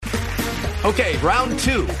Okay, round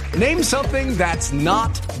two. Name something that's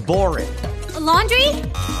not boring. A laundry?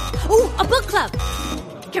 Ooh, a book club.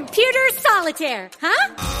 Computer solitaire,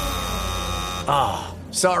 huh? Ah, oh,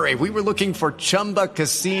 sorry, we were looking for Chumba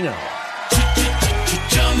Casino.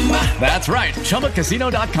 That's right,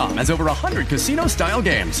 ChumbaCasino.com has over 100 casino-style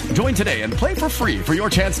games. Join today and play for free for your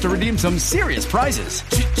chance to redeem some serious prizes.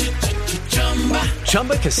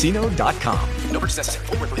 ChumbaCasino.com. No purchase necessary.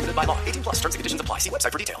 Void where prohibited by law. 18 plus. Terms and conditions apply. See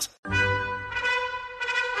website for details.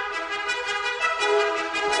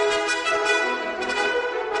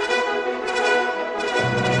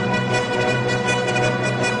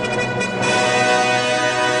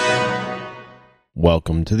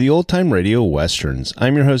 Welcome to the Old Time Radio Westerns.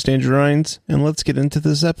 I'm your host, Andrew Rines, and let's get into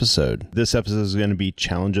this episode. This episode is going to be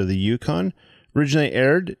Challenge of the Yukon. Originally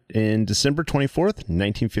aired in December 24th,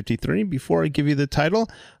 1953. Before I give you the title,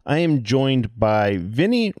 I am joined by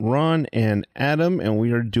Vinny, Ron, and Adam, and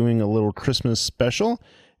we are doing a little Christmas special.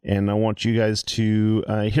 And I want you guys to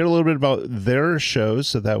hear a little bit about their shows,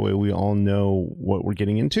 so that way we all know what we're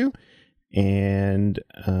getting into. And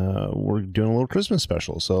we're doing a little Christmas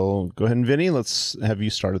special. So go ahead and Vinny, let's have you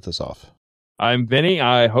started this off. I'm Vinny.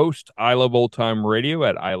 I host I Love Old Time Radio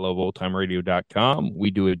at iloveoldtimeradio.com.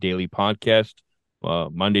 We do a daily podcast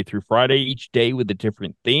Monday through Friday, each day with a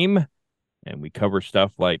different theme. And we cover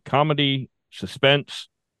stuff like comedy, suspense,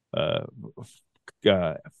 fun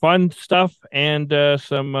stuff, and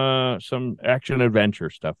some action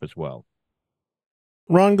adventure stuff as well.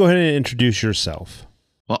 Ron, go ahead and introduce yourself.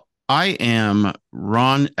 I am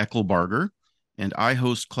Ron Eckelbarger, and I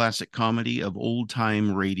host Classic Comedy of Old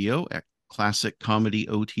Time Radio at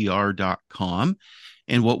classiccomedyotr.com.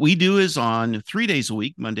 And what we do is on 3 days a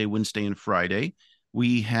week, Monday, Wednesday, and Friday,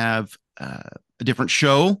 we have a different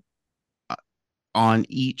show on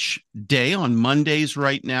each day. On Mondays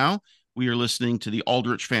right now, we are listening to the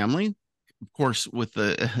Aldrich Family. Of course, with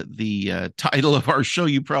the title of our show,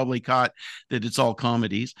 you probably caught that it's all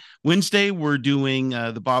comedies. Wednesday, we're doing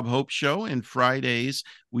the Bob Hope Show, and Fridays,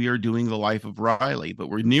 we are doing The Life of Riley. But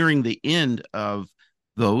we're nearing the end of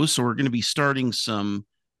those, so we're going to be starting some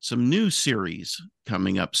new series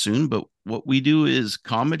coming up soon. But what we do is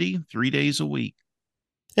comedy 3 days a week.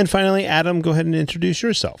 And finally, Adam, go ahead and introduce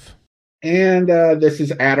yourself. And this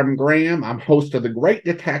is Adam Graham. I'm host of the Great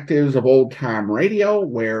Detectives of Old Time Radio,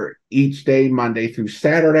 where each day, Monday through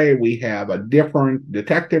Saturday, we have a different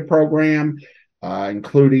detective program,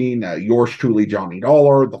 including yours truly, Johnny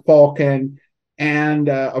Dollar, The Falcon, and,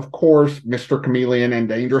 of course, Mr. Chameleon and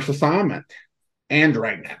Dangerous Assignment, and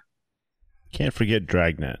Dragnet. Can't forget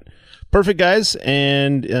Dragnet. Perfect, guys.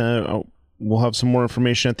 And we'll have some more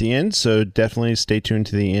information at the end, so definitely stay tuned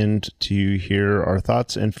to the end to hear our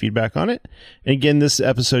thoughts and feedback on it. And again, this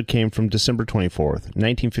episode came from December 24th,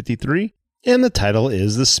 1953, and the title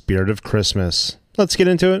is The Spirit of Christmas. Let's get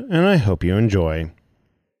into it, and I hope you enjoy.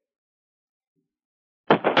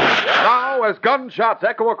 Now, as gunshots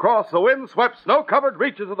echo across the wind-swept, snow-covered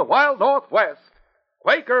reaches of the wild Northwest,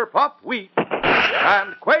 Quaker Puffed Wheat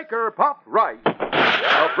and Quaker Puffed Rice,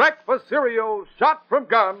 a breakfast cereal shot from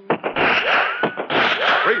guns,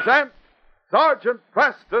 present Sergeant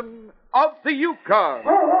Preston of the Yukon.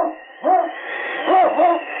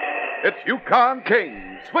 It's Yukon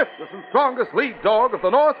King, swiftest and strongest lead dog of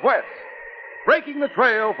the Northwest, breaking the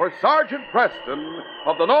trail for Sergeant Preston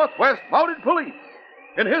of the Northwest Mounted Police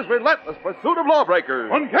in his relentless pursuit of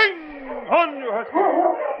lawbreakers. On King! On you, Husky!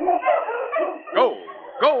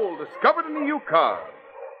 Gold discovered in the Yukon.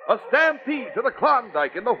 A stampede to the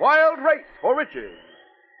Klondike in the wild race for riches.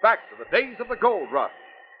 Back to the days of the gold rush.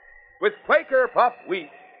 With Quaker Puffed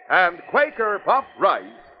Wheat and Quaker Puffed Rice,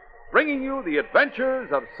 bringing you the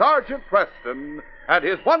adventures of Sergeant Preston and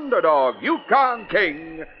his wonder dog, Yukon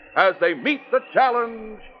King, as they meet the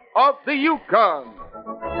challenge of the Yukon.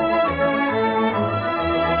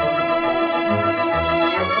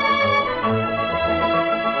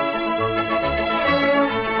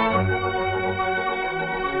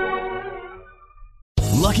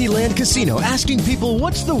 Lucky Land Casino, asking people,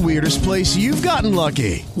 what's the weirdest place you've gotten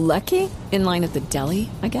lucky? Lucky? In line at the deli,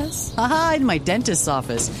 I guess? Aha, in my dentist's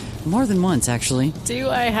office. More than once, actually. Do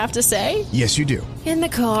I have to say? Yes, you do. In the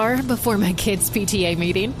car before my kids' PTA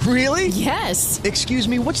meeting. Really? Yes. Excuse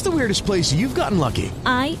me, what's the weirdest place you've gotten lucky?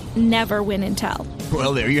 I never win and tell.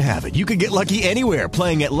 Well, there you have it. You can get lucky anywhere,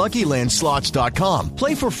 playing at LuckyLandSlots.com.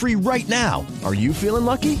 Play for free right now. Are you feeling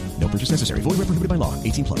lucky? No purchase necessary. Void where prohibited by law.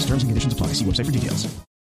 18 plus. Terms and conditions apply. See website for details.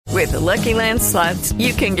 With the Lucky Land Slots,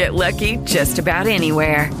 you can get lucky just about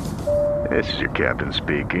anywhere. This is your captain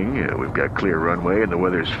speaking. We've got clear runway and the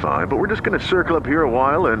weather's fine, but we're just going to circle up here a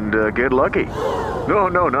while and get lucky.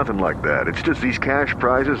 No, nothing like that. It's just these cash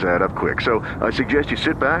prizes add up quick. So I suggest you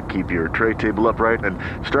sit back, keep your tray table upright, and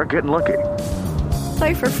start getting lucky.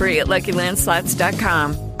 Play for free at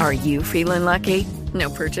LuckyLandSlots.com. Are you feeling lucky? No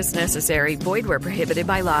purchase necessary. Void where prohibited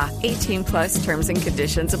by law. 18 plus terms and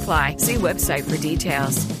conditions apply. See website for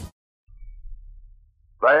details.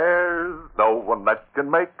 There's no one that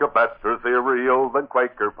can make a better cereal than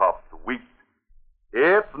Quaker Puffed Wheat.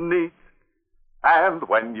 It's neat. And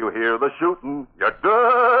when you hear the shootin', you're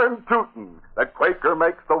darn tootin' that Quaker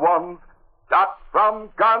makes the ones shot from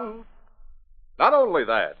guns. Not only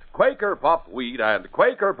that, Quaker Puffed Wheat and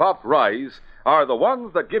Quaker Puffed Rice are the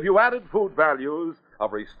ones that give you added food values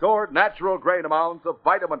of restored natural grain amounts of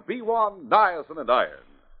vitamin B1, niacin, and iron.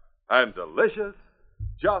 And delicious,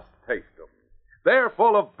 just taste them. They're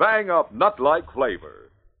full of bang-up nut-like flavor.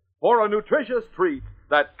 For a nutritious treat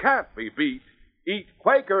that can't be beat, eat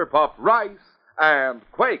Quaker Puffed Rice and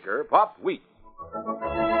Quaker Puffed Wheat.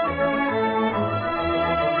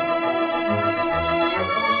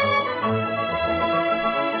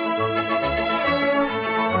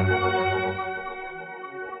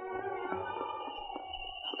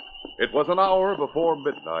 It was an hour before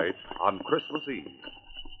midnight on Christmas Eve.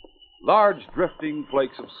 Large drifting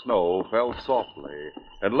flakes of snow fell softly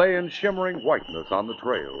and lay in shimmering whiteness on the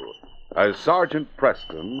trail as Sergeant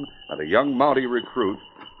Preston and a young Mountie recruit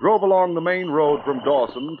drove along the main road from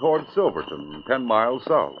Dawson toward Silverton, 10 miles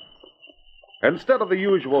south. Instead of the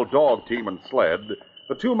usual dog team and sled,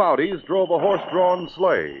 the two Mounties drove a horse-drawn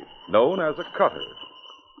sleigh known as a cutter.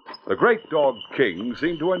 The great dog King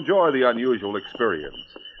seemed to enjoy the unusual experience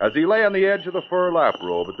as he lay on the edge of the fur lap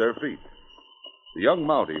robe at their feet. The young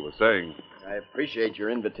Mountie was saying, I appreciate your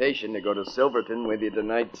invitation to go to Silverton with you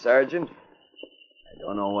tonight, Sergeant. I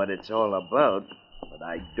don't know what it's all about, but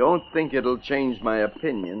I don't think it'll change my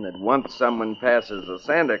opinion that once someone passes the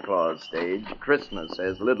Santa Claus stage, Christmas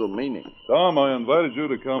has little meaning. Tom, I invited you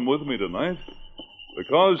to come with me tonight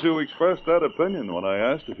because you expressed that opinion when I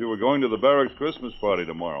asked if you were going to the barracks Christmas party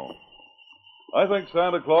tomorrow. I think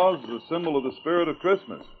Santa Claus is a symbol of the spirit of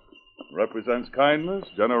Christmas. It represents kindness,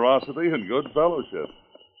 generosity, and good fellowship.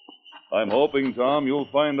 I'm hoping, Tom, you'll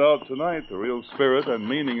find out tonight the real spirit and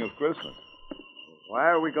meaning of Christmas. Why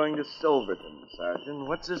are we going to Silverton, Sergeant?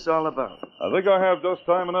 What's this all about? I think I have just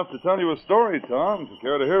time enough to tell you a story, Tom, if you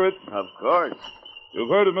care to hear it. Of course. You've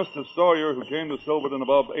heard of Mr. Sawyer, who came to Silverton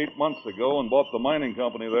about 8 months ago and bought the mining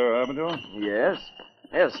company there, haven't you? Yes.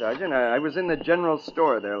 Yes, Sergeant. I was in the general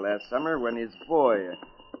store there last summer when his boy,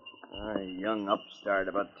 a young upstart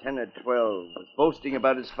about 10 or 12, was boasting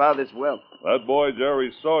about his father's wealth. That boy,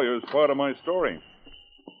 Jerry Sawyer, is part of my story.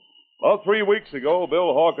 About 3 weeks ago,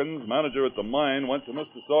 Bill Hawkins, manager at the mine, went to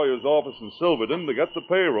Mr. Sawyer's office in Silverton to get the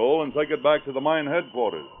payroll and take it back to the mine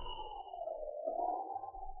headquarters.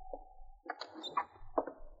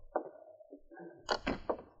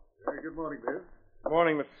 Good morning, Bill. Good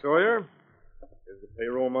morning, Mr. Sawyer. Is the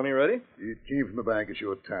payroll money ready? It came from the bank a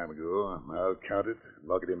short time ago. I'll count it,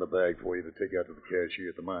 lock it in the bag for you to take out to the cashier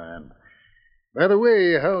at the mine. By the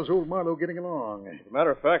way, how's old Marlowe getting along? As a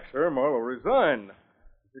matter of fact, sir, Marlowe resigned.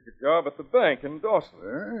 He took a job at the bank in Dawson.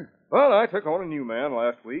 Huh? Well, I took on a new man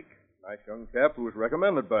last week. Nice young chap who was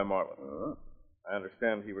recommended by Marlowe. I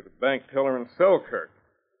understand he was a bank teller in Selkirk.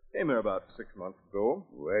 Came there about 6 months ago.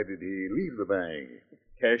 Why did he leave the bank?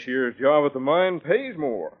 Cashier's job at the mine pays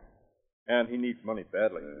more. And he needs money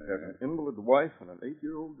badly. He has an invalid wife and an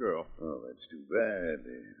 8-year-old girl. Oh, that's too bad.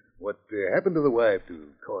 What happened to the wife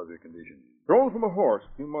to cause her condition? Thrown from a horse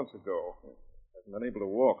a few months ago. Hasn't been able to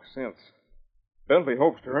walk since. Bentley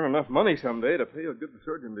hopes to earn enough money someday to pay a good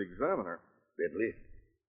surgeon to examine her. Bentley?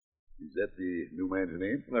 Is that the new man's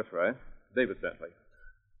name? That's right. David Bentley.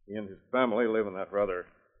 He and his family live in that rather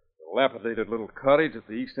dilapidated little cottage at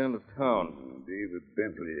the east end of town. David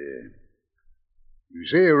Bentley. You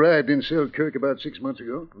say he arrived in Selkirk about 6 months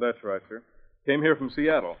ago? That's right, sir. Came here from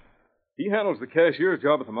Seattle. He handles the cashier's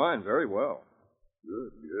job at the mine very well.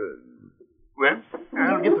 Good. Well,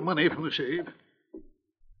 I'll get the money from the safe.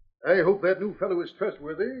 I hope that new fellow is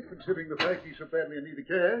trustworthy, considering the fact he's so badly in need of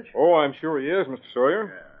cash. Oh, I'm sure he is, Mr.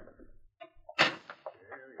 Sawyer. Yeah.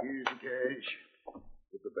 Here's the cash.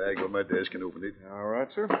 Put the bag on my desk and open it. All right,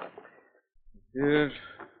 sir. Here's...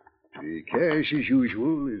 The cash, as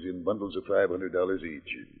usual, is in bundles of $500 each.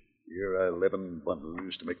 Here are 11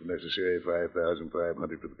 bundles to make the necessary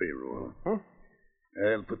 $5,500 for the payroll.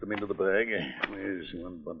 I'll put them into the bag. There's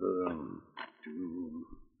one bundle, 2,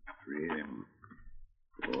 3,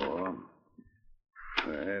 4,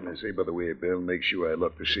 5. I say, by the way, Bill, make sure I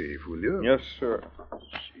lock the safe, will you? Yes, sir.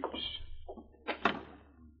 6,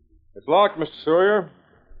 locked, Mr. Sawyer.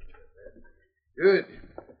 Good.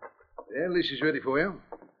 Well, this is ready for you.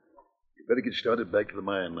 You better get started back to the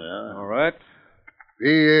mine now. All right.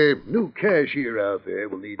 The new cashier out there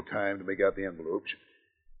will need time to make out the envelopes.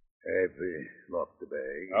 Have locked the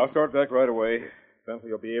bag. I'll start back right away.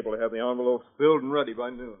 Bentley will be able to have the envelopes filled and ready by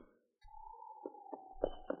noon.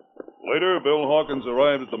 Later, Bill Hawkins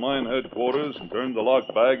arrived at the mine headquarters and turned the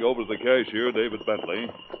locked bag over to the cashier, David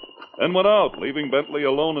Bentley, then went out, leaving Bentley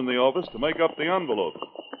alone in the office to make up the envelope.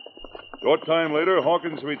 Short time later,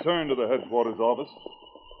 Hawkins returned to the headquarters office.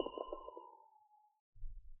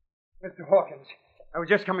 Mr. Hawkins, I was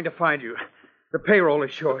just coming to find you. The payroll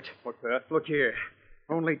is short. What's that? Look here.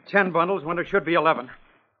 Only 10 bundles when there should be 11.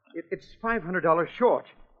 It's $500 short.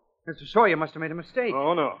 Mr. Sawyer must have made a mistake.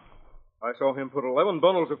 Oh, no. I saw him put 11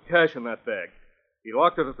 bundles of cash in that bag. He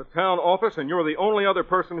locked it at the town office, and you're the only other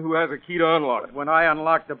person who has a key to unlock it. When I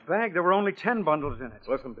unlocked the bag, there were only 10 bundles in it.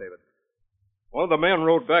 Listen, David. One of the men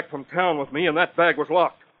rode back from town with me, and that bag was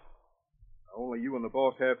locked. Only you and the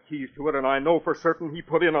boss have keys to it, and I know for certain he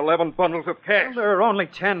put in 11 bundles of cash. Well, there are only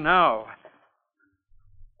 10 now.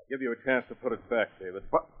 I'll give you a chance to put it back, David.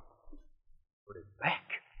 What? Put it back?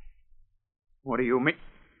 What do you mean?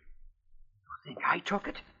 You think I took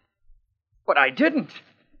it? But I didn't.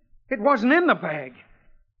 It wasn't in the bag.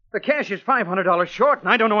 The cash is $500 short, and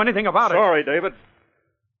I don't know anything about it. Sorry, David.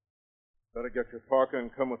 Better get your parka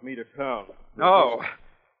and come with me to town. No,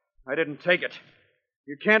 I didn't take it.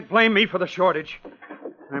 You can't blame me for the shortage.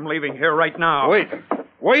 I'm leaving here right now. Wait,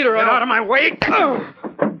 or Get out of my way.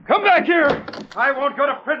 Come back here. I won't go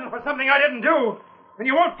to prison for something I didn't do, and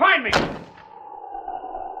you won't find me.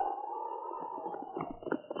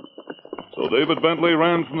 So David Bentley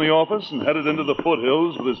ran from the office and headed into the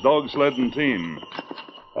foothills with his dog sled and team.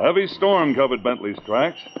 A heavy storm covered Bentley's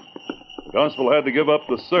tracks. The constable had to give up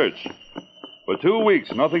the search. For 2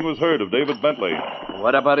 weeks, nothing was heard of David Bentley.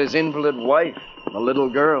 What about his invalid wife, the little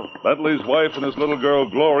girl? Bentley's wife and his little girl,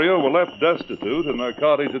 Gloria, were left destitute in their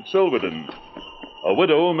cottage at Silverton. A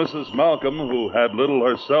widow, Mrs. Malcolm, who had little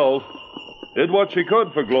herself, did what she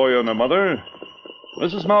could for Gloria and her mother.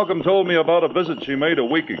 Mrs. Malcolm told me about a visit she made a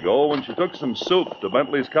week ago when she took some soup to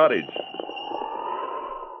Bentley's cottage.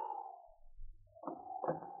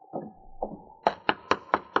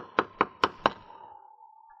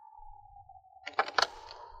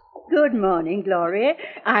 Good morning, Gloria.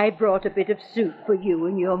 I brought a bit of soup for you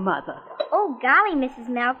and your mother. Oh, golly, Mrs.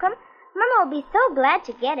 Malcolm. Mama will be so glad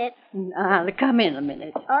to get it. I'll come in a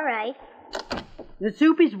minute. All right. The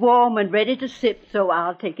soup is warm and ready to sip, so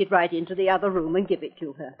I'll take it right into the other room and give it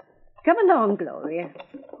to her. Come along, Gloria.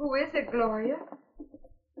 Who is it, Gloria?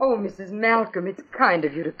 Oh, Mrs. Malcolm, it's kind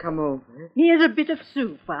of you to come over. Here's a bit of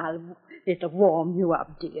soup. It'll warm you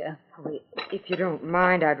up, dear. If you don't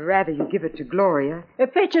mind, I'd rather you give it to Gloria.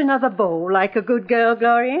 Fetch another bowl like a good girl,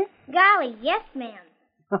 Gloria. Golly, yes, ma'am.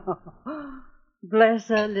 Bless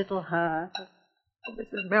her little heart. Oh,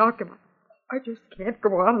 Mrs. Malcolm, I just can't go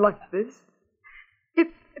on like this.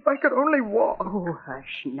 If I could only walk. Oh,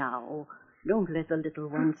 hush now. Don't let the little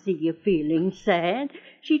one see you feeling sad.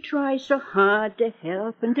 She tries so hard to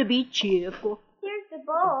help and to be cheerful. Here's the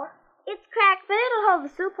bowl. It's cracked, but it'll hold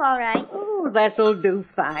the soup all right. Oh, that'll do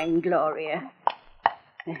fine, Gloria.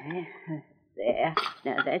 There.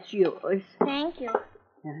 Now, that's yours. Thank you.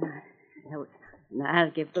 Now, I'll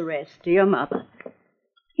give the rest to your mother.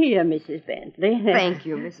 Here, Mrs. Bentley. Thank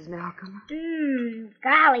you, Mrs. Malcolm.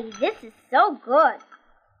 Golly, this is so good.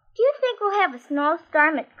 Do you think we'll have a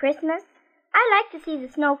snowstorm at Christmas? I like to see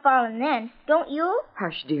the snow falling then, don't you?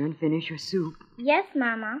 Hush, dear, and finish your soup. Yes,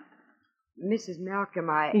 Mama. Mrs. Malcolm,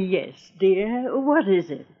 Yes, dear. What is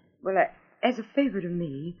it? Well, as a favor to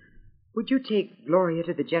me, would you take Gloria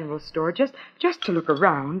to the general store just to look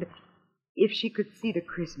around? If she could see the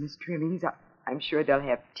Christmas trimmings, I'm sure they'll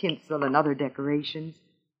have tinsel and other decorations.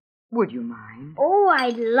 Would you mind? Oh,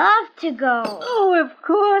 I'd love to go. Oh, of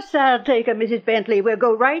course I'll take her, Mrs. Bentley. We'll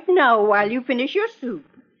go right now while you finish your soup.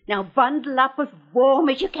 Now bundle up as warm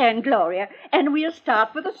as you can, Gloria, and we'll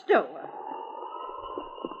start for the store.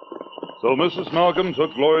 So Mrs. Malcolm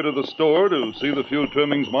took Gloria to the store to see the few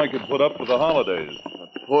trimmings Mike had put up for the holidays.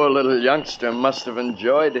 The poor little youngster must have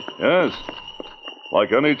enjoyed it. Yes.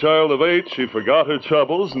 Like any child of 8, she forgot her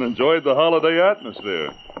troubles and enjoyed the holiday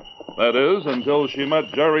atmosphere. That is, until she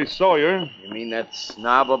met Jerry Sawyer. You mean that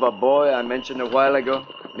snob of a boy I mentioned a while ago?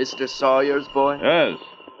 Mr. Sawyer's boy? Yes.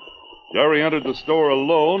 Jerry entered the store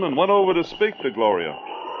alone and went over to speak to Gloria.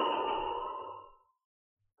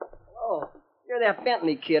 Oh, you're that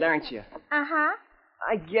Bentley kid, aren't you? Uh-huh.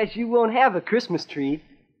 I guess you won't have a Christmas tree.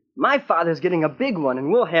 My father's getting a big one,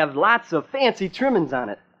 and we'll have lots of fancy trimmings on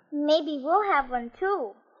it. Maybe we'll have one,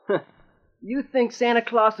 too. You think Santa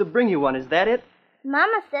Claus will bring you one, is that it?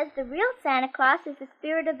 Mama says the real Santa Claus is the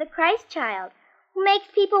spirit of the Christ child, who makes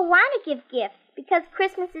people want to give gifts because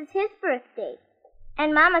Christmas is his birthday.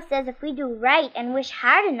 And Mama says if we do right and wish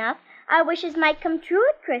hard enough, our wishes might come true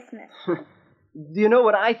at Christmas. Do you know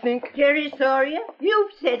what I think? Jerrysoria,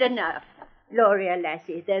 you've said enough. Gloria,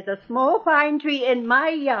 lassie, there's a small pine tree in my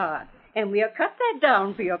yard, and we'll cut that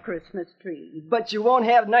down for your Christmas tree. But you won't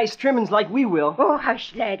have nice trimmings like we will. Oh,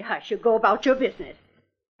 hush, lad, hush. You go about your business.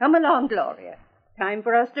 Come along, Gloria. Time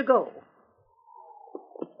for us to go.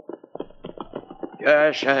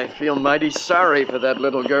 Gosh, I feel mighty sorry for that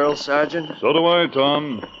little girl, Sergeant. So do I,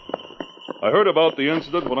 Tom. I heard about the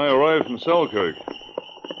incident when I arrived from Selkirk.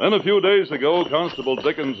 Then a few days ago, Constable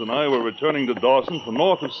Dickens and I were returning to Dawson from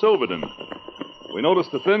north of Silverton. We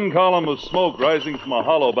noticed a thin column of smoke rising from a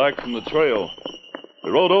hollow back from the trail.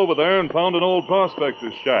 We rode over there and found an old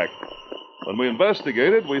prospector's shack. When we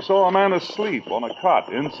investigated, we saw a man asleep on a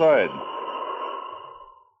cot inside.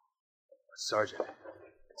 Sergeant,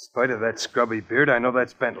 in spite of that scrubby beard, I know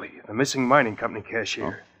that's Bentley, the missing mining company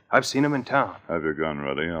cashier. I've seen him in town. Have your gun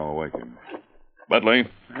ready. I'll wake him. Bentley!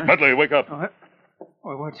 Bentley, wake up!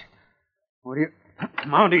 What are you...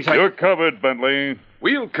 Mounties, You're covered, Bentley.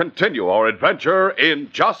 We'll continue our adventure in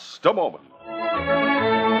just a moment.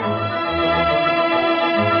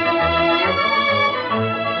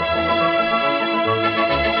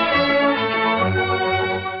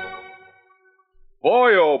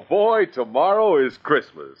 Boy, oh boy, tomorrow is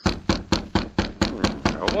Christmas.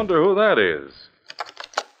 I wonder who that is.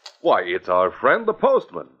 Why, it's our friend the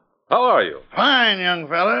postman. How are you? Fine, young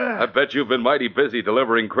fella. I bet you've been mighty busy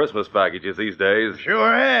delivering Christmas packages these days.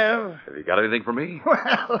 Sure have. Have you got anything for me?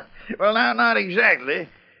 Well, now, not exactly.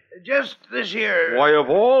 Just this here. Why, of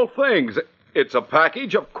all things, it's a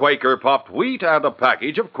package of Quaker puffed wheat and a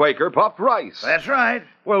package of Quaker puffed rice. That's right.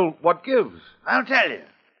 Well, what gives? I'll tell you.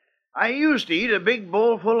 I used to eat a big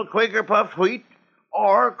bowl full of Quaker puffed wheat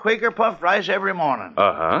or Quaker puffed rice every morning.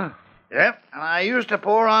 Uh-huh. Yep, and I used to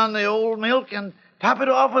pour on the old milk and top it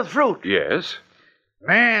off with fruit. Yes.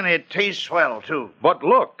 Man, it tastes swell, too. But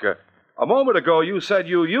look, a moment ago you said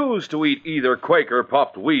you used to eat either Quaker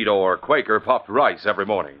puffed wheat or Quaker puffed rice every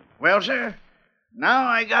morning. Well, sir, now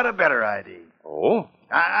I got a better idea. Oh?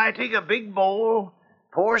 I take a big bowl,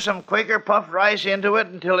 pour some Quaker puffed rice into it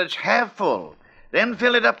until it's half full. Then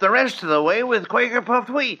fill it up the rest of the way with Quaker puffed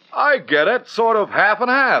wheat. I get it. Sort of half and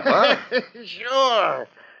half, huh? Sure.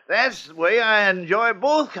 That's the way I enjoy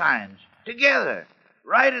both kinds. Together.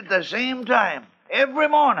 Right at the same time. Every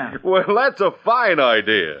morning. Well, that's a fine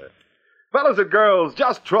idea. Fellas and girls,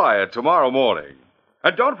 just try it tomorrow morning.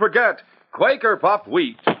 And don't forget, Quaker puffed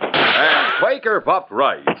wheat and Quaker puffed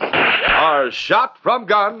rice are shot from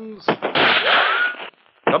guns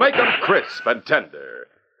to make them crisp and tender.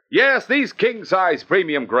 Yes, these king-size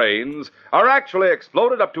premium grains are actually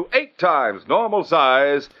exploded up to 8 times normal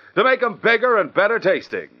size to make them bigger and better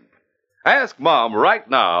tasting. Ask Mom right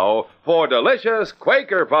now for delicious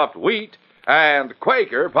Quaker puffed wheat and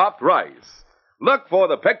Quaker puffed rice. Look for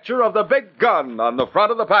the picture of the big gun on the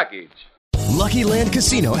front of the package. Lucky Land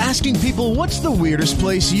Casino, asking people, what's the weirdest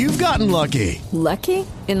place you've gotten lucky? Lucky?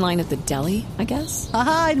 In line at the deli, I guess?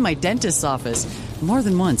 Aha, in my dentist's office. More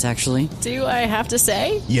than once, actually. Do I have to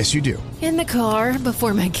say? Yes, you do. In the car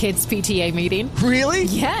before my kids' PTA meeting. Really?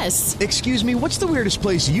 Yes. Excuse me, what's the weirdest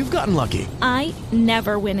place you've gotten lucky? I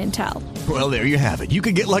never win and tell. Well, there you have it. You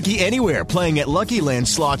can get lucky anywhere, playing at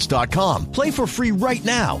LuckyLandSlots.com. Play for free right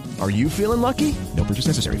now. Are you feeling lucky? No purchase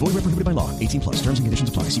necessary. Void where prohibited by law. 18 plus. Terms and conditions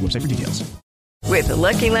apply. See website for details. With the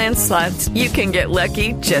Lucky Land Slots, you can get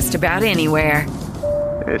lucky just about anywhere.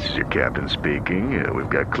 This is your captain speaking. We've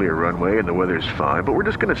got clear runway and the weather's fine, but we're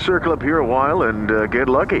just going to circle up here a while and get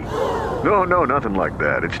lucky. No, nothing like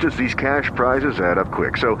that. It's just these cash prizes add up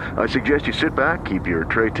quick. So I suggest you sit back, keep your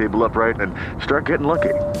tray table upright, and start getting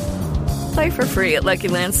lucky. Play for free at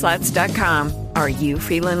LuckyLandSlots.com. Are you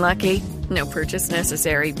feeling lucky? No purchase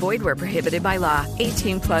necessary. Void where prohibited by law.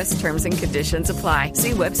 18 plus terms and conditions apply.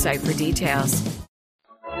 See website for details.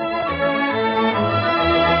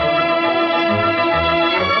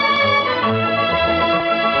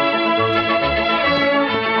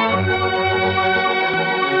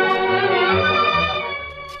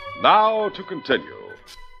 Now to continue.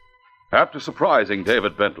 After surprising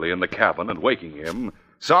David Bentley in the cabin and waking him,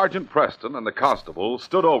 Sergeant Preston and the constable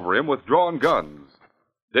stood over him with drawn guns.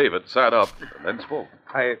 David sat up and then spoke.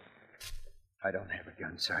 I don't have a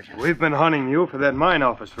gun, Sergeant. We've been hunting you for that mine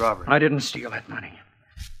office robbery. I didn't steal that money.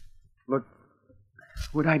 Look,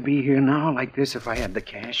 would I be here now like this if I had the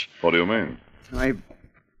cash? What do you mean? I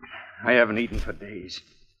haven't eaten for days.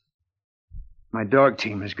 My dog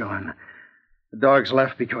team is gone. The dogs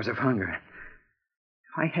left because of hunger.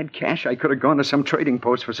 If I had cash, I could have gone to some trading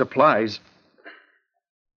post for supplies.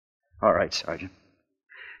 All right, Sergeant.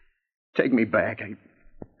 Take me back. I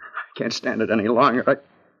can't stand it any longer.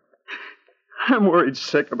 I'm worried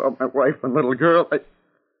sick about my wife and little girl.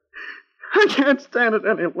 I can't stand it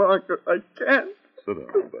any longer. I can't. Sit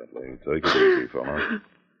down, Bentley. Take it easy, fella.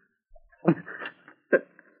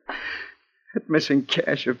 That missing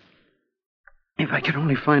cash, if I could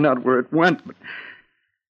only find out where it went. But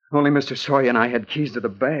only Mr. Sawyer and I had keys to the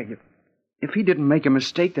bag. If he didn't make a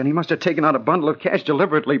mistake, then he must have taken out a bundle of cash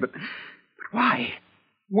deliberately. But why?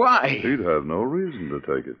 Why? He'd have no reason to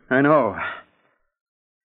take it. I know.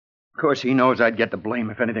 Of course, he knows I'd get the blame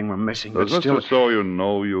if anything were missing. Does but still... Mr. Sawyer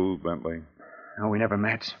know you, Bentley? No, we never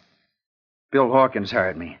met. Bill Hawkins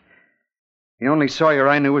hired me. The only Sawyer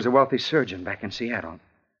I knew was a wealthy surgeon back in Seattle.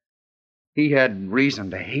 He had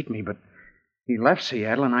reason to hate me, but he left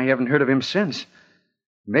Seattle, and I haven't heard of him since.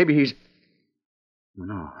 Maybe he's...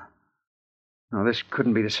 No, this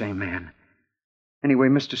couldn't be the same man. Anyway,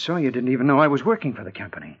 Mr. Sawyer didn't even know I was working for the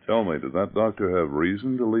company. Tell me, did that doctor have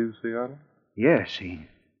reason to leave Seattle? Yes, he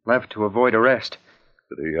left to avoid arrest.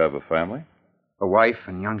 Did he have a family? A wife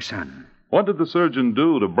and young son. What did the surgeon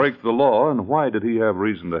do to break the law, and why did he have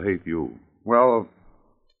reason to hate you? Well,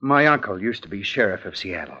 my uncle used to be sheriff of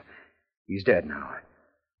Seattle. He's dead now.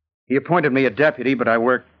 He appointed me a deputy, but I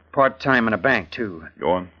worked part-time in a bank, too.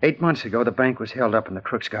 Go on. 8 months ago, the bank was held up and the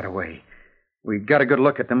crooks got away. We got a good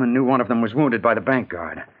look at them and knew one of them was wounded by the bank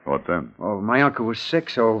guard. What then? Well, my uncle was sick,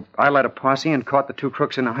 so I led a posse and caught the 2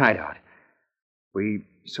 crooks in the hideout. We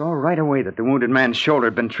saw right away that the wounded man's shoulder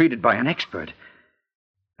had been treated by an expert.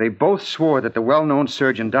 They both swore that the well-known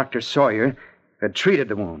surgeon, Dr. Sawyer, had treated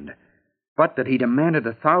the wound, but that he demanded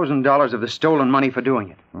 $1,000 of the stolen money for doing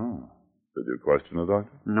it. Oh. Did you question the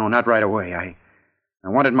doctor? No, not right away. I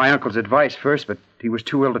wanted my uncle's advice first, but he was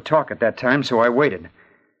too ill to talk at that time, so I waited.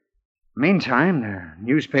 Meantime, the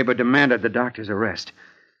newspaper demanded the doctor's arrest.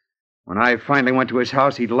 When I finally went to his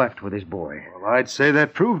house, he'd left with his boy. Well, I'd say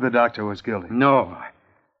that proved the doctor was guilty. No.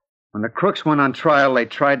 When the crooks went on trial, they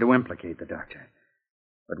tried to implicate the doctor.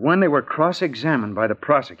 But when they were cross-examined by the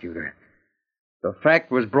prosecutor, the fact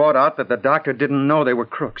was brought out that the doctor didn't know they were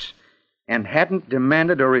crooks and hadn't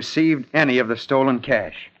demanded or received any of the stolen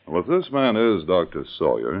cash. Well, if this man is Dr.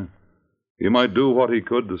 Sawyer, he might do what he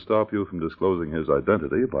could to stop you from disclosing his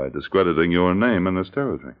identity by discrediting your name in this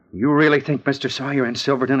territory. You really think Mr. Sawyer in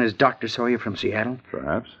Silverton is Dr. Sawyer from Seattle?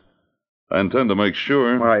 Perhaps. I intend to make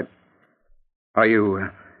sure. Why, are you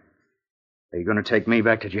going to take me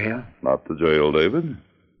back to jail? Not to jail, David.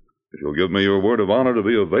 If you'll give me your word of honor to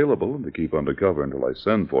be available and to keep undercover until I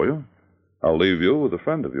send for you, I'll leave you with a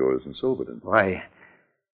friend of yours in Silverton. Why,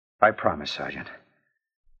 I promise, Sergeant.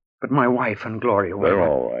 But my wife and Gloria will... They're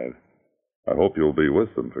all right. I hope you'll be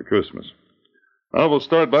with them for Christmas. Now we'll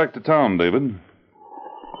start back to town, David.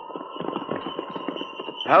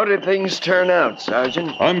 How did things turn out,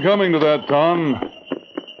 Sergeant? I'm coming to that, Tom.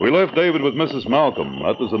 We left David with Mrs. Malcolm.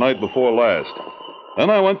 That was the night before last. Then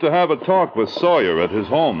I went to have a talk with Sawyer at his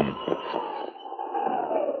home.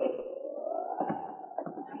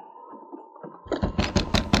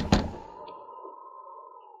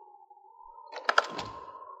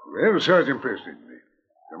 Well, Sergeant Preston,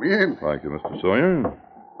 come in. Thank you, Mr. Sawyer.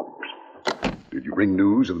 Did you bring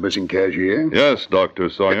news of the missing cashier? Yes, Dr.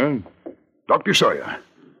 Sawyer. Dr. Sawyer,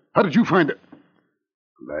 how did you find it?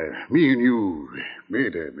 Me and you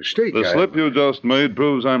made a mistake. The slip you just made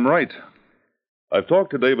proves I'm right. I've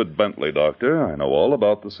talked to David Bentley, Doctor. I know all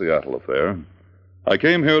about the Seattle affair. I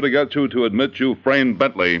came here to get you to admit you framed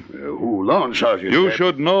Bentley. Hold on, Sergeant. You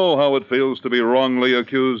should know how it feels to be wrongly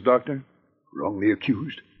accused, Doctor. Wrongly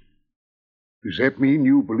accused? Does that mean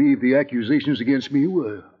you believe the accusations against me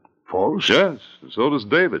were false? Yes, so does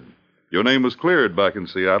David. Your name was cleared back in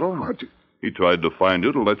Seattle. What? He tried to find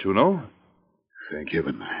you to let you know. Thank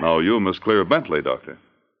heaven. Now you must clear Bentley, Doctor.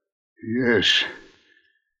 Yes.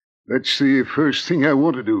 That's the first thing I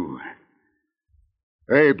want to do.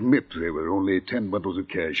 I admit there were only 10 bundles of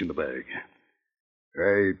cash in the bag.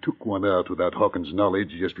 I took one out without Hawkins'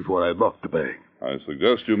 knowledge just before I locked the bag. I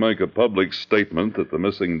suggest you make a public statement that the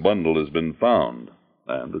missing bundle has been found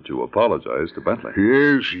and that you apologize to Bentley.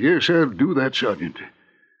 Yes, I'll do that, Sergeant.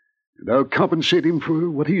 And I'll compensate him for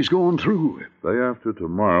what he's gone through. Day after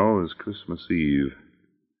tomorrow is Christmas Eve.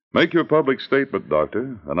 Make your public statement,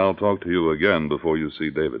 Doctor, and I'll talk to you again before you see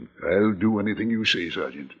David. I'll do anything you say,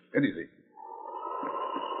 Sergeant. Anything.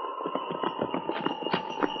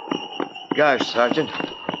 Gosh, Sergeant,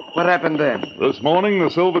 what happened then? This morning, the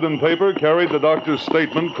Silverton paper carried the doctor's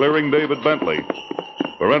statement clearing David Bentley.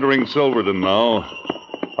 We're entering Silverton now.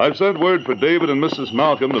 I've sent word for David and Mrs.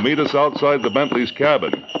 Malcolm to meet us outside the Bentley's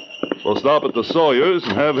cabin. We'll stop at the Sawyers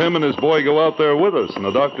and have him and his boy go out there with us in the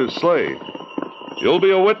doctor's sleigh. You'll be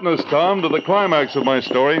a witness, Tom, to the climax of my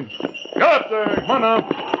story. Get up there! Come on now!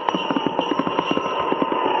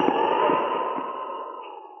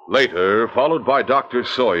 Later, followed by Dr.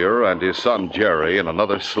 Sawyer and his son Jerry in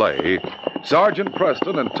another sleigh, Sergeant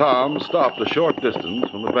Preston and Tom stopped a short distance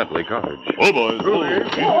from the Bentley cottage. Oh, boys.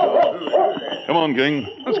 Come on, King.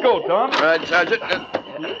 Let's go, Tom. All right, Sergeant.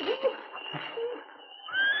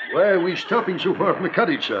 Why are we stopping so far from the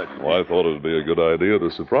cottage, Sergeant? Well, I thought it would be a good idea to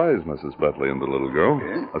surprise Mrs. Bentley and the little girl.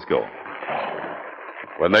 Yeah? Let's go.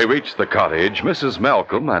 When they reached the cottage, Mrs.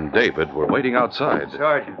 Malcolm and David were waiting outside.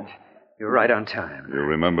 Sergeant, you're right on time. You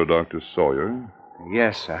remember Dr. Sawyer?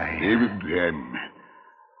 Yes, David,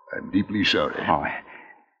 I'm deeply sorry. Oh,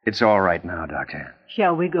 it's all right now, Doctor.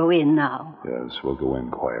 Shall we go in now? Yes, we'll go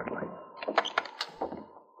in quietly.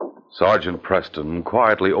 Sergeant Preston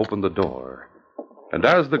quietly opened the door, and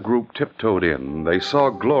as the group tiptoed in, they saw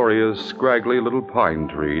Gloria's scraggly little pine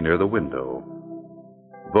tree near the window.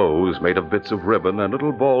 Bows made of bits of ribbon and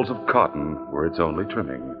little balls of cotton were its only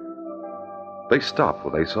trimming. They stopped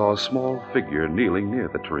when they saw a small figure kneeling near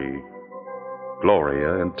the tree.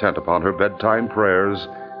 Gloria, intent upon her bedtime prayers,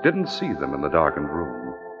 didn't see them in the darkened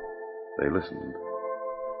room. They listened.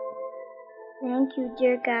 Thank you,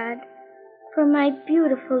 dear God, for my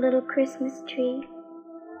beautiful little Christmas tree.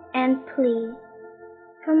 And please,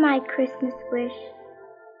 for my Christmas wish,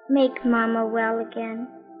 make Mama well again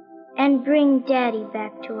and bring Daddy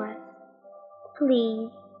back to us. Please,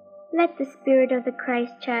 let the spirit of the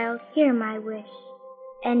Christ child hear my wish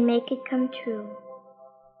and make it come true.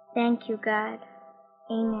 Thank you, God.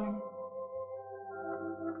 Amen.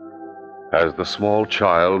 As the small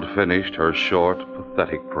child finished her short,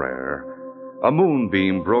 pathetic prayer, a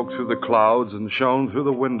moonbeam broke through the clouds and shone through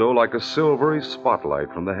the window like a silvery spotlight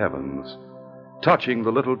from the heavens, touching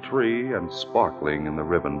the little tree and sparkling in the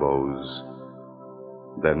ribbon bows.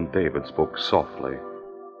 Then David spoke softly,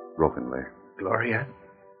 brokenly. Gloria?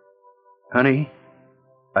 Honey,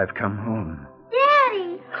 I've come home.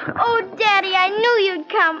 Daddy! Oh, Daddy, I knew you'd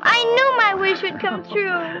come. I knew my wish would come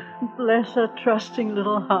true. Bless her trusting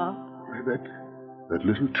little heart. That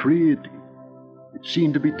little tree, it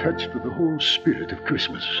seemed to be touched with the whole spirit of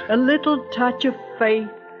Christmas. A little touch of faith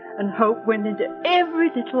and hope went into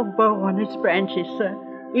every little bow on its branches, sir.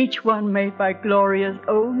 Each one made by Gloria's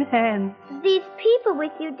own hands. These people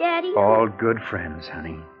with you, Daddy. All good friends,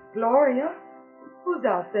 honey. Gloria? Who's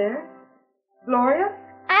out there? Gloria?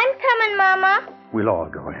 I'm coming, Mama. We'll all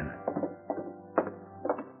go in.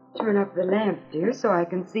 Turn up the lamp, dear, so I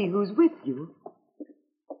can see who's with you.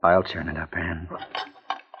 I'll turn it up, Anne.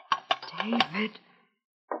 David.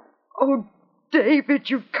 Oh, David,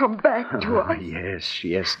 you've come back to us.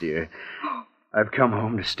 Yes, dear. I've come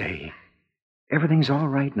home to stay. Everything's all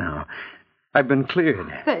right now. I've been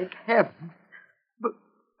cleared. Thank heaven.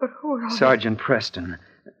 But who are all Sergeant Preston,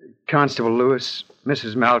 Constable Lewis,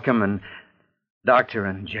 Mrs. Malcolm, and Dr.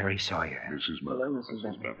 and Jerry Sawyer. Mrs. Malcolm.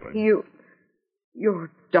 Mrs. Bentley. You're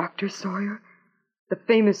Dr. Sawyer? The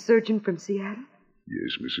famous surgeon from Seattle?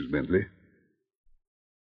 Yes, Mrs. Bentley.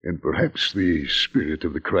 And perhaps the spirit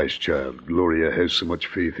of the Christ child Gloria has so much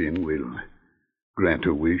faith in will grant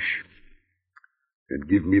her wish and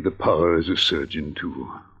give me the power as a surgeon to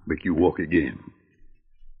make you walk again.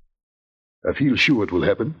 I feel sure it will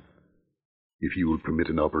happen if you will permit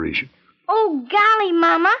an operation. Oh, golly,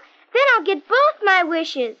 Mama. Then I'll get both my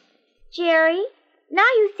wishes. Jerry, now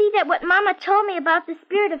you see that what Mama told me about the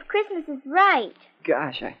spirit of Christmas is right.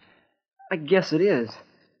 Gosh, I guess it is.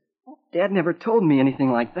 Dad never told me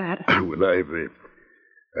anything like that. Well,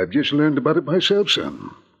 I've just learned about it myself,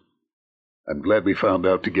 son. I'm glad we found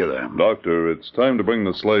out together. Doctor, it's time to bring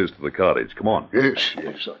the sleighs to the cottage. Come on. Yes.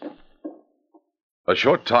 A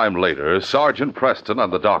short time later, Sergeant Preston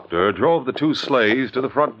and the doctor drove the two sleighs to the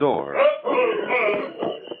front door.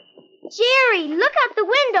 Jerry, look out the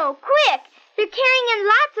window, quick! They're carrying in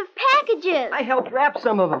lots of packages. I helped wrap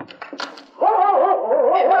some of them.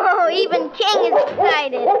 Oh, even King is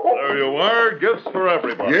excited. There you are. Gifts for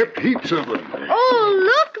everybody. Yep, heaps of them. Oh,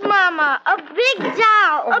 look, Mama. A big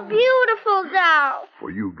doll. A beautiful doll.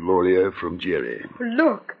 For you, Gloria, from Jerry.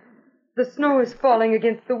 Look, the snow is falling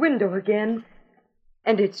against the window again.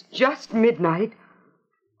 And it's just midnight.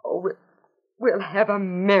 Oh, we'll have a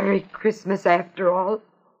Merry Christmas after all.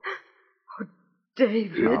 Oh,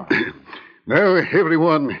 David. Now,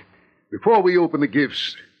 everyone, before we open the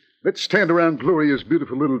gifts, let's stand around Gloria's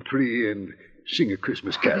beautiful little tree and sing a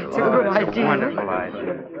Christmas carol. That's a good idea. Wonderful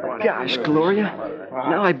idea. Gosh, Gloria.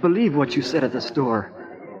 Now I believe what you said at the store.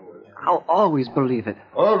 I'll always believe it.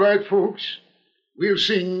 All right, folks. We'll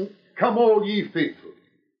sing Come All Ye Faithful.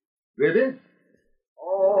 Ready?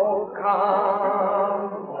 Oh,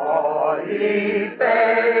 come, all ye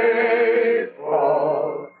faithful,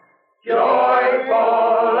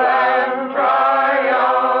 joyful and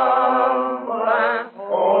triumphant.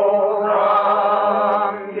 Oh,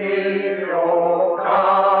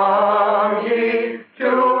 come ye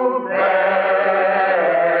to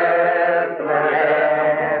Bethlehem.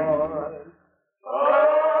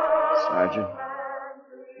 Sergeant,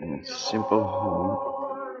 in a simple home,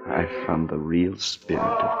 I found the real spirit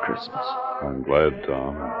of Christmas. I'm glad,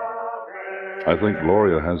 Tom. I think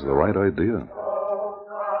Gloria has the right idea.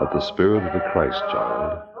 That the spirit of the Christ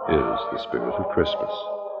child is the spirit of Christmas.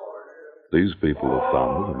 These people have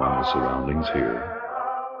found it among the surroundings here,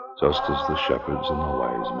 just as the shepherds and the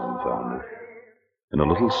wise men found it in a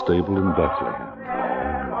little stable in Bethlehem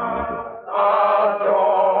long, long ago.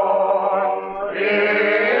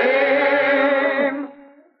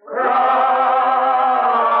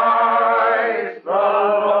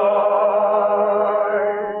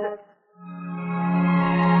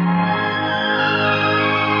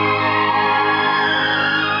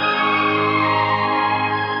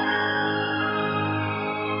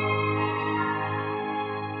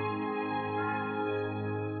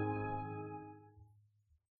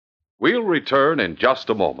 We'll return in just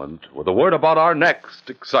a moment with a word about our next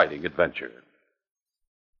exciting adventure.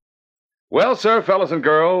 Well, sir, fellas and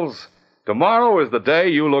girls, tomorrow is the day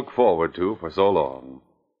you look forward to for so long.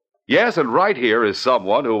 Yes, and right here is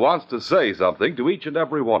someone who wants to say something to each and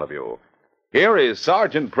every one of you. Here is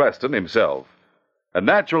Sergeant Preston himself. And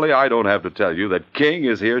naturally, I don't have to tell you that King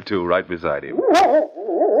is here, too, right beside him.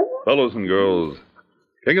 Fellows and girls,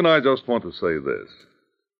 King and I just want to say this.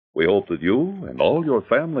 We hope that you and all your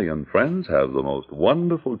family and friends have the most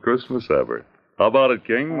wonderful Christmas ever. How about it,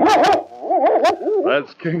 King?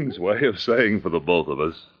 That's King's way of saying for the both of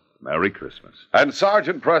us, Merry Christmas. And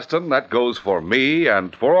Sergeant Preston, that goes for me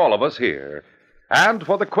and for all of us here. And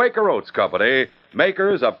for the Quaker Oats Company,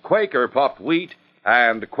 makers of Quaker Puffed Wheat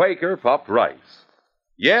and Quaker Puffed Rice.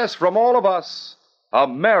 Yes, from all of us, a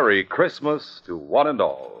Merry Christmas to one and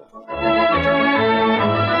all.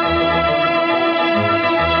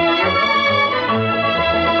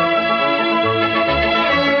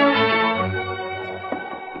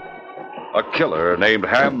 A killer named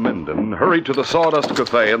Ham Minden hurried to the Sawdust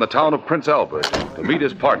Cafe in the town of Prince Albert to meet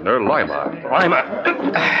his partner, Lima. Lima,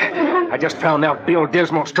 I just found out Bill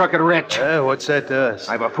Dismal struck it rich. What's that to us?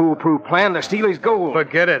 I have a foolproof plan to steal his gold.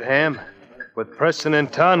 Forget it, Ham. With Preston in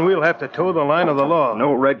town, we'll have to toe the line of the law.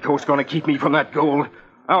 No redcoat's going to keep me from that gold.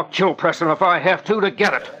 I'll kill Preston if I have to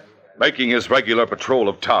get it. Making his regular patrol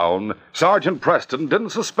of town, Sergeant Preston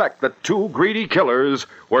didn't suspect that two greedy killers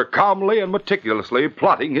were calmly and meticulously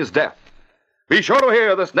plotting his death. Be sure to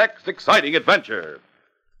hear this next exciting adventure.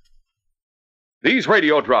 These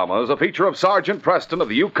radio dramas, a feature of Sergeant Preston of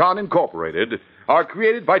the Yukon Incorporated, are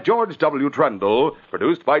created by George W. Trendle,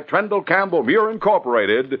 produced by Trendle Campbell Muir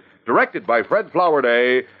Incorporated, directed by Fred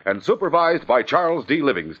Flowerday, and supervised by Charles D.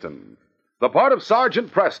 Livingston. The part of Sergeant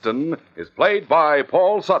Preston is played by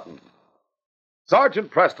Paul Sutton. Sergeant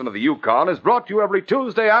Preston of the Yukon is brought to you every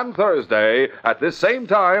Tuesday and Thursday at this same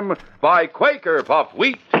time by Quaker Puffed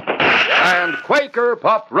Wheat and Quaker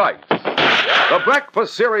Puffed Rice, the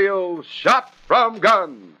breakfast cereal shot from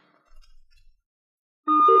guns.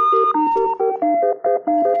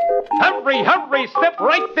 Hurry, step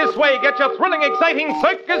right this way. Get your thrilling, exciting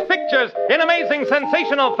circus pictures in amazing,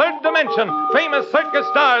 sensational third dimension. Famous circus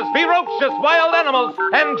stars, ferocious wild animals,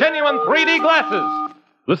 and genuine 3D glasses.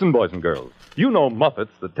 Listen, boys and girls. You know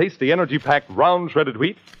Muffets, the tasty, energy-packed, round shredded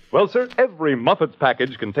wheat? Well, sir, every Muffets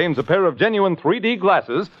package contains a pair of genuine 3D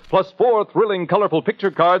glasses, plus 4 thrilling, colorful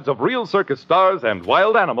picture cards of real circus stars and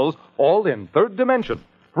wild animals, all in third dimension.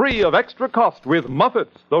 Free of extra cost with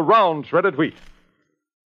Muffets, the round shredded wheat.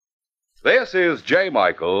 This is J.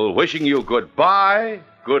 Michael wishing you goodbye,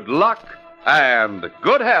 good luck, and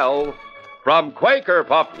good health from Quaker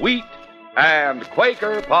Puffed Wheat and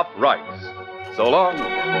Quaker Puffed Rice. So long.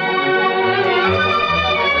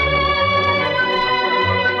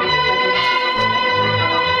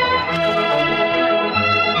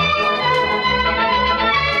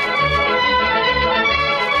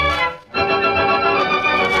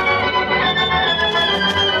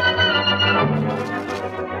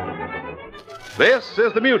 This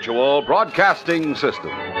is the Mutual Broadcasting System.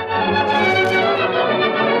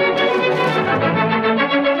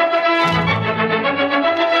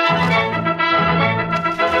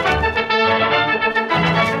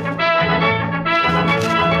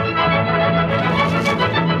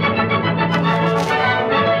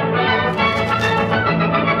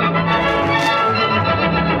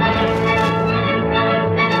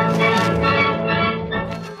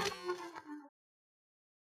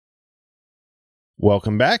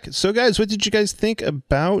 Welcome back. So, guys, what did you guys think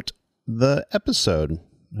about the episode?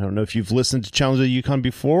 I don't know if you've listened to Challenge of the Yukon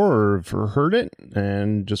before or if you've heard it,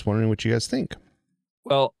 and just wondering what you guys think.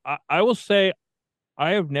 Well, I will say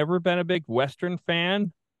I have never been a big Western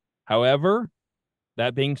fan. However,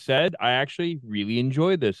 that being said, I actually really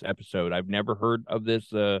enjoyed this episode. I've never heard of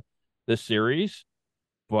this series,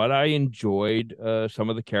 but I enjoyed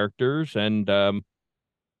some of the characters, and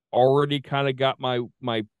already kind of got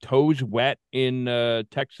my toes wet in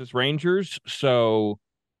Texas Rangers. So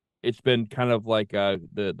it's been kind of like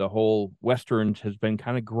the whole Westerns has been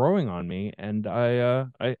kind of growing on me, and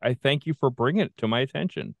I thank you for bringing it to my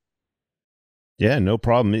attention. Yeah, no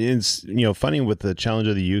problem. It's, funny with the Challenge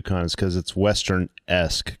of the Yukon is because it's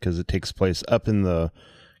Western-esque, because it takes place up in the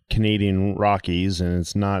Canadian Rockies, and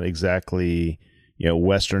it's not exactly,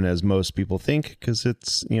 Western as most people think, because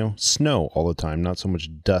it's, snow all the time, not so much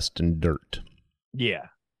dust and dirt. Yeah.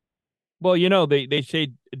 Well, they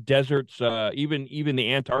say deserts, even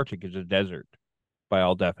the Antarctic is a desert by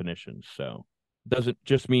all definitions. So it doesn't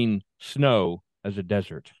just mean snow as a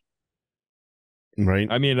desert. Right.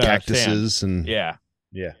 I mean, cactuses sand. Yeah.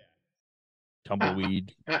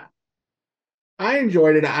 Tumbleweed. I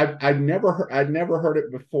enjoyed it. I'd never heard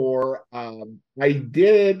it before. I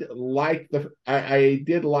did like the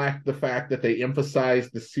fact that they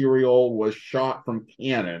emphasized the cereal was shot from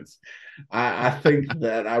cannons. I think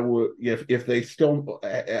that I would, if they still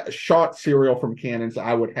shot cereal from cannons,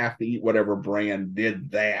 I would have to eat whatever brand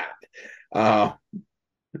did that.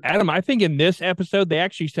 Adam, I think in this episode they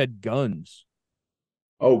actually said guns.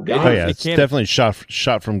 Oh, guns! Oh, yeah, it's definitely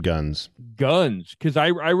shot from guns. Guns, because I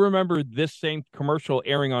remember this same commercial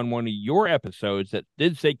airing on one of your episodes that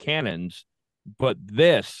did say cannons, but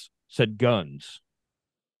this said guns.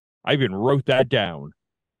 I even wrote that down.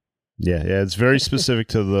 Yeah, it's very specific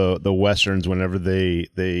to the Westerns. Whenever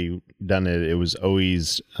they done it, it was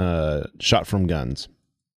always shot from guns.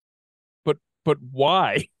 But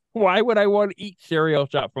why? Why would I want to eat cereal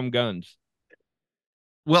shot from guns?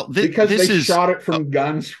 Well, because they shot it from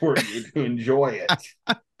guns for you to enjoy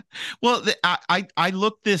it. Well, I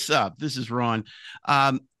looked this up. This is Ron.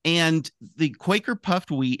 And the Quaker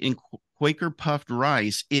puffed wheat and Quaker puffed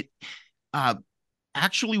rice, it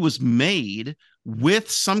actually was made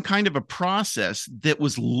with some kind of a process that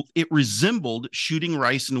it resembled shooting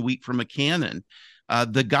rice and wheat from a cannon.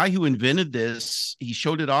 The guy who invented this, he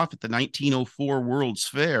showed it off at the 1904 World's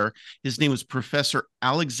Fair. His name was Professor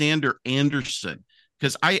Alexander Anderson.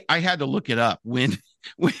 Because I had to look it up when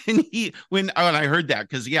I heard that,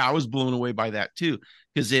 because I was blown away by that too,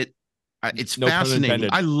 because it's no fascinating.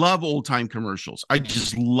 I love old time commercials. I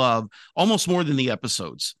just love almost more than the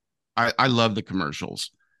episodes. I love the commercials.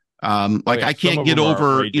 I can't get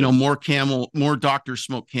over more Dr.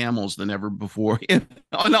 Smoke Camels than ever before.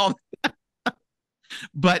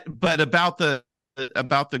 But about the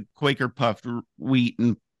Quaker puffed wheat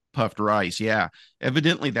and puffed rice,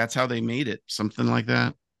 evidently that's how they made it, something like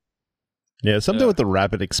that. Something with the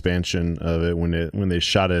rapid expansion of it. When they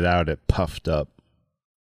shot it out, it puffed up.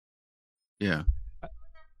 And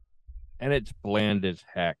it's bland as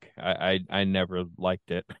heck. I never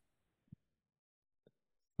liked it.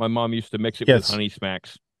 My mom used to mix it with Honey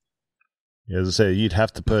Smacks. As I say, you'd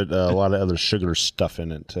have to put a lot of other sugar stuff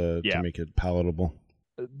in it to make it palatable.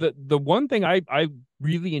 The one thing I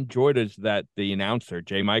really enjoyed is that the announcer,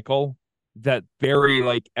 J. Michael, that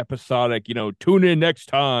very episodic, tune in next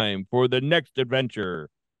time for the next adventure.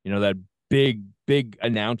 That big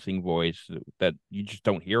announcing voice that you just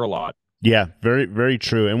don't hear a lot. Yeah, very, very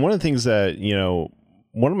true. And one of the things that,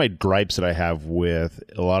 one of my gripes that I have with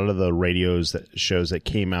a lot of the shows that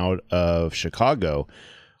came out of Chicago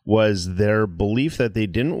was their belief that they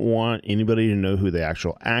didn't want anybody to know who the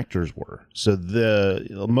actual actors were. So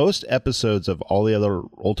the most episodes of all the other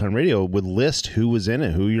old time radio would list who was in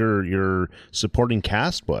it, who your supporting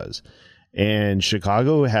cast was. And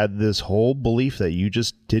Chicago had this whole belief that you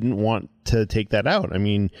just didn't want to take that out. I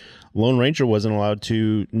mean, Lone Ranger wasn't allowed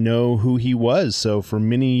to know who he was. So for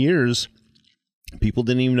many years, people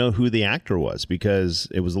didn't even know who the actor was because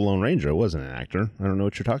it was the Lone Ranger. It wasn't an actor. I don't know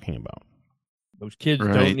what you're talking about. Those kids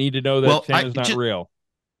don't need to know that Santa's not real.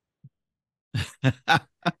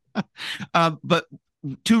 But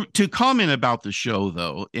to comment about the show,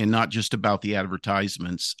 though, and not just about the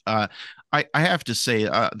advertisements, I have to say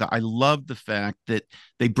that I love the fact that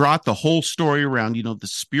they brought the whole story around, the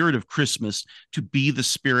spirit of Christmas to be the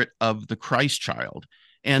spirit of the Christ child.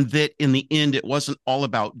 And that in the end, it wasn't all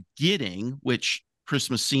about getting, which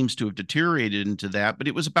Christmas seems to have deteriorated into that, but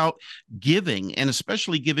it was about giving, and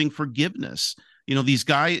especially giving forgiveness. These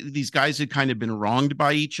guys had kind of been wronged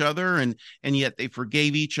by each other, and yet they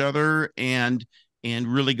forgave each other. And and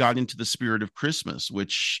really got into the spirit of Christmas,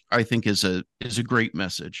 which I think is a great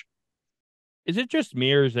message. Is it just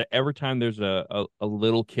me, or is it every time there's a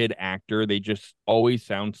little kid actor, they just always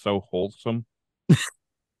sound so wholesome?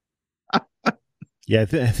 Yeah, I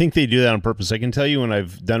think they do that on purpose. I can tell you when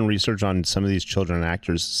I've done research on some of these children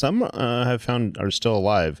actors, some have found are still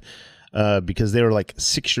alive because they were like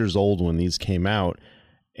 6 years old when these came out.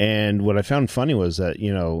 And what I found funny was that,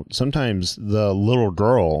 sometimes the little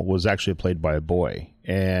girl was actually played by a boy.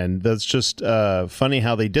 And that's just funny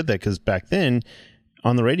how they did that, because back then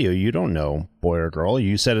on the radio, you don't know boy or girl.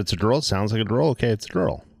 You said it's a girl. It sounds like a girl. Okay, it's a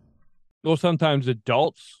girl. Well, sometimes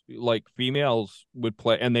adults, like females, would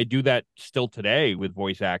play, and they do that still today with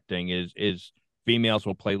voice acting, is females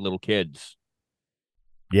will play little kids.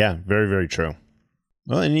 Yeah, very, very true.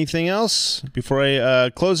 Well, anything else before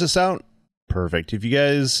I close this out? Perfect. If you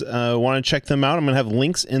guys want to check them out, I'm going to have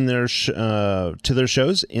links in their to their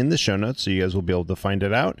shows in the show notes, so you guys will be able to find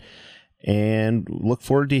it out. And look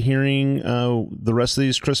forward to hearing the rest of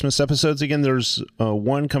these Christmas episodes. Again, there's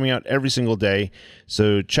one coming out every single day,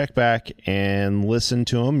 so check back and listen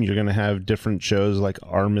to them. You're going to have different shows like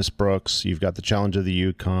Our Miss Brooks. You've got the Challenge of the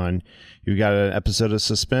Yukon. You've got an episode of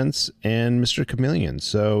Suspense and Mr. Chameleon.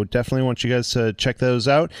 So definitely want you guys to check those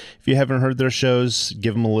out. If you haven't heard their shows,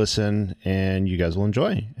 give them a listen, and you guys will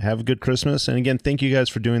enjoy. Have a good Christmas. And again, thank you guys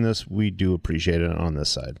for doing this. We do appreciate it on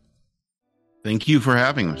this side. Thank you for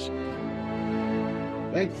having us.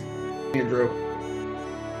 Thanks, Andrew.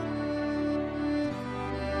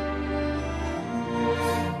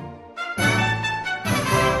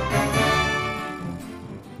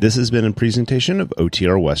 This has been a presentation of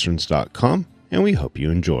OTRWesterns.com, and we hope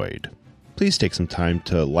you enjoyed. Please take some time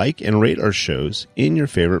to like and rate our shows in your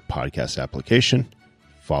favorite podcast application.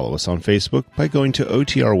 Follow us on Facebook by going to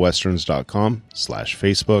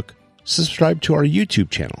OTRWesterns.com/Facebook. Subscribe to our YouTube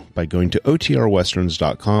channel by going to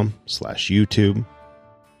OTRWesterns.com/YouTube.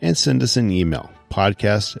 And send us an email,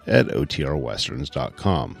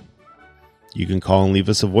 podcast@otrwesterns.com. You can call and leave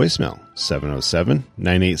us a voicemail,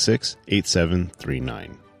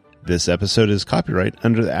 707-986-8739. This episode is copyright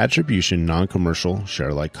under the Attribution Non-Commercial Share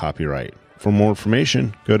Alike copyright. For more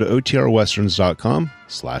information, go to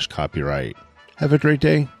otrwesterns.com/copyright. Have a great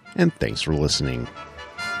day, and thanks for listening.